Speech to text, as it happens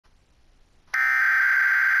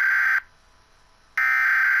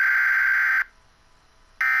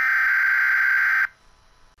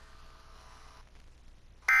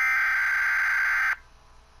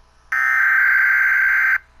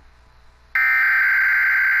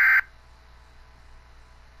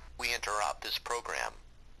this program.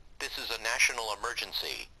 This is a national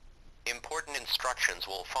emergency. Important instructions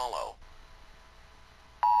will follow.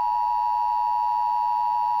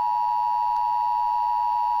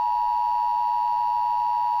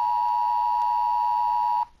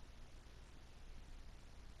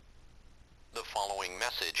 The following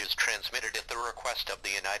message is transmitted at the request of the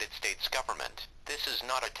United States government. This is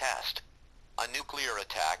not a test. A nuclear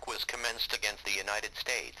attack was commenced against the United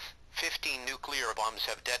States. 15 nuclear bombs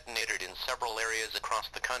have detonated in several areas across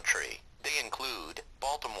the country. They include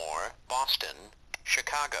Baltimore, Boston,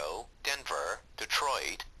 Chicago, Denver,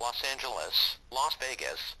 Detroit, Los Angeles, Las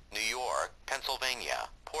Vegas, New York, Pennsylvania,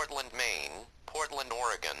 Portland, Maine, Portland,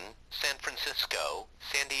 Oregon, San Francisco,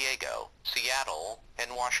 San Diego, Seattle,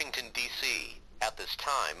 and Washington, D.C. At this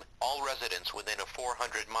time, all residents within a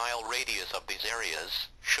 400-mile radius of these areas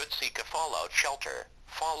should seek a fallout shelter.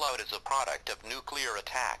 Fallout is a product of nuclear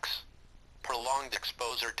attacks. Prolonged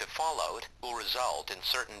exposure to fallout will result in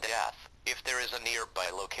certain death. If there is a nearby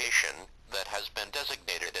location that has been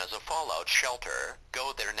designated as a fallout shelter,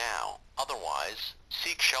 go there now. Otherwise,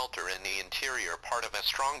 seek shelter in the interior part of a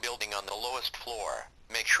strong building on the lowest floor.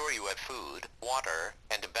 Make sure you have food, water,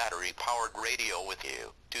 and a battery-powered radio with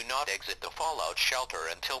you. Do not exit the fallout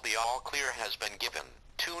shelter until the all clear has been given.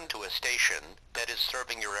 Tune to a station that is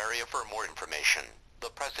serving your area for more information. The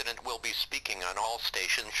President will be speaking on all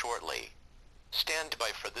stations shortly. Stand by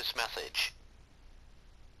for this message.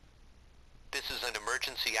 This is an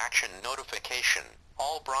emergency action notification.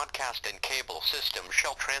 All broadcast and cable systems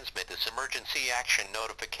shall transmit this emergency action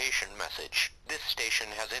notification message. This station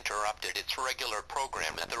has interrupted its regular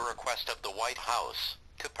program at the request of the White House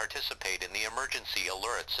to participate in the emergency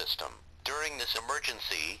alert system. During this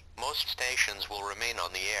emergency, most stations will remain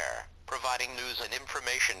on the air, providing news and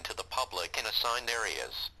information to the public in assigned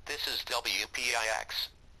areas. This is WPIX.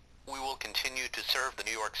 We will continue to serve the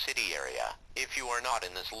New York City area. If you are not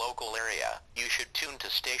in this local area, you should tune to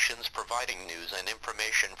stations providing news and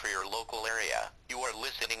information for your local area. You are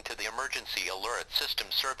listening to the emergency alert system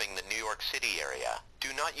serving the New York City area. Do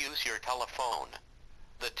not use your telephone.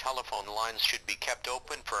 The telephone lines should be kept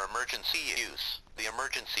open for emergency use. The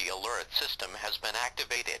emergency alert system has been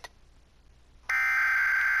activated.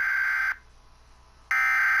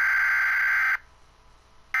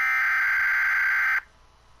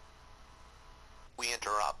 We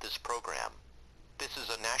interrupt this program. This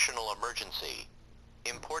is a national emergency.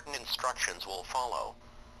 Important instructions will follow.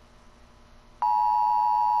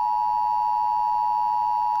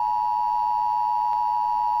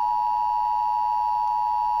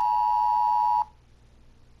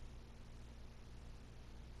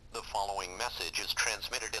 The following message is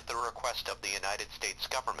transmitted at the request of the United States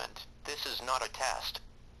government. This is not a test.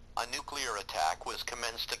 A nuclear attack was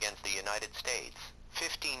commenced against the United States.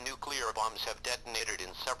 15 nuclear bombs have detonated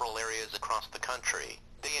in several areas across the country.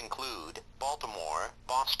 They include Baltimore,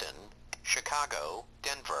 Boston, Chicago,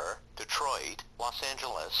 Denver, Detroit, Los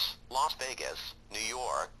Angeles, Las Vegas, New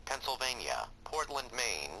York, Pennsylvania, Portland,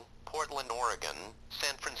 Maine, Portland, Oregon,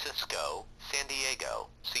 San Francisco, San Diego,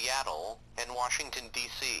 Seattle, and Washington,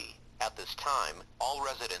 D.C. At this time, all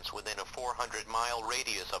residents within a 400-mile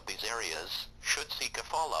radius of these areas should seek a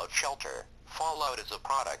fallout shelter. Fallout is a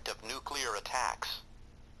product of nuclear attacks.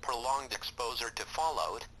 Prolonged exposure to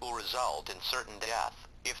fallout will result in certain death.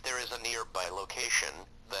 If there is a nearby location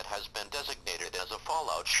that has been designated as a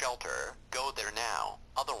fallout shelter, go there now.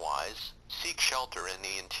 Otherwise, seek shelter in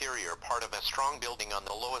the interior part of a strong building on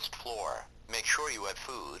the lowest floor. Make sure you have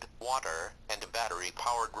food, water, and a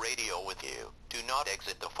battery-powered radio with you. Do not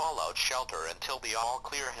exit the fallout shelter until the all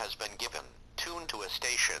clear has been given. Tune to a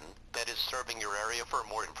station that is serving your area for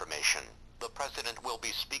more information. The President will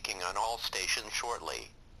be speaking on all stations shortly.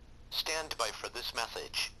 Stand by for this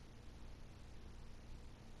message.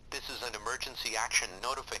 This is an emergency action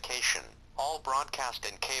notification. All broadcast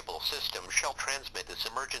and cable systems shall transmit this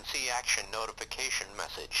emergency action notification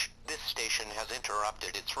message. This station has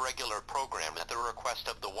interrupted its regular program at the request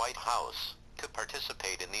of the White House to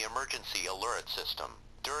participate in the emergency alert system.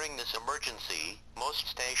 During this emergency, most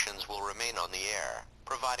stations will remain on the air,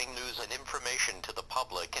 providing news and information to the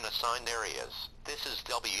public in assigned areas. This is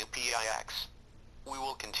WPIX. We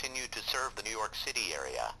will continue to serve the New York City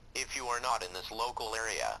area. If you are not in this local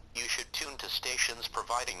area, you should tune to stations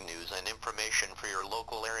providing news and information for your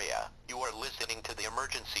local area. You are listening to the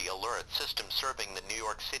emergency alert system serving the New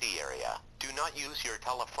York City area. Do not use your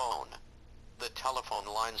telephone. The telephone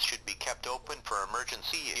lines should be kept open for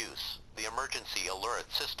emergency use. The emergency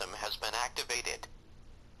alert system has been activated.